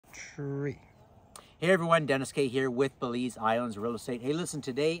3. Hey everyone, Dennis K here with Belize Islands Real Estate. Hey listen,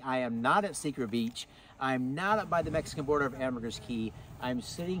 today I am not at Secret Beach. I'm not up by the Mexican border of Ambergris Caye. I'm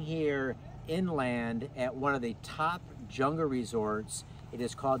sitting here inland at one of the top jungle resorts. It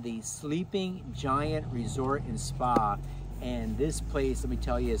is called the Sleeping Giant Resort and Spa. And this place, let me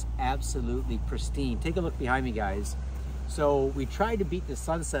tell you, is absolutely pristine. Take a look behind me, guys. So we tried to beat the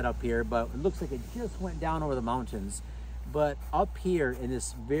sunset up here, but it looks like it just went down over the mountains. But up here in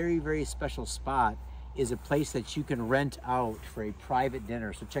this very, very special spot is a place that you can rent out for a private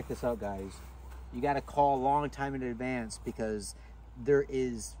dinner. So check this out, guys. You got to call a long time in advance because there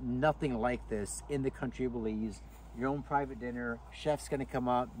is nothing like this in the country of Belize. Your own private dinner, chef's going to come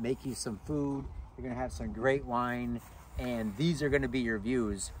up, make you some food. You're going to have some great wine, and these are going to be your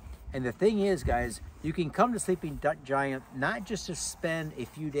views. And the thing is, guys, you can come to Sleeping Giant not just to spend a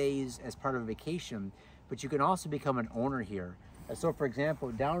few days as part of a vacation, but you can also become an owner here. So for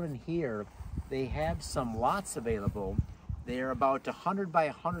example, down in here, they have some lots available. They're about 100 by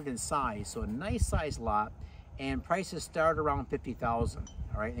 100 in size, so a nice size lot, and prices start around 50,000,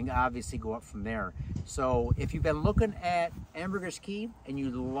 all right, and obviously go up from there. So if you've been looking at Ambergris Caye and you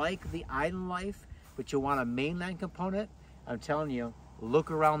like the island life, but you want a mainland component, I'm telling you,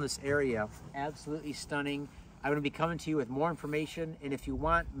 look around this area, absolutely stunning. I'm going to be coming to you with more information, and if you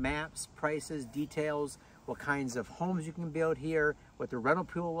want maps, prices, details, what kinds of homes you can build here, what the rental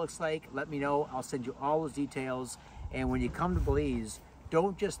pool looks like, let me know. I'll send you all those details. And when you come to Belize,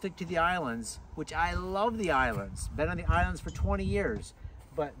 don't just stick to the islands, which I love the islands. Been on the islands for 20 years,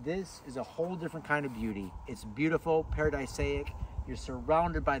 but this is a whole different kind of beauty. It's beautiful, paradisaic. You're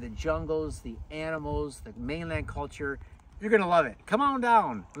surrounded by the jungles, the animals, the mainland culture. You're gonna love it. Come on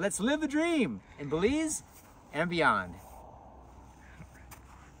down. Let's live the dream in Belize and beyond.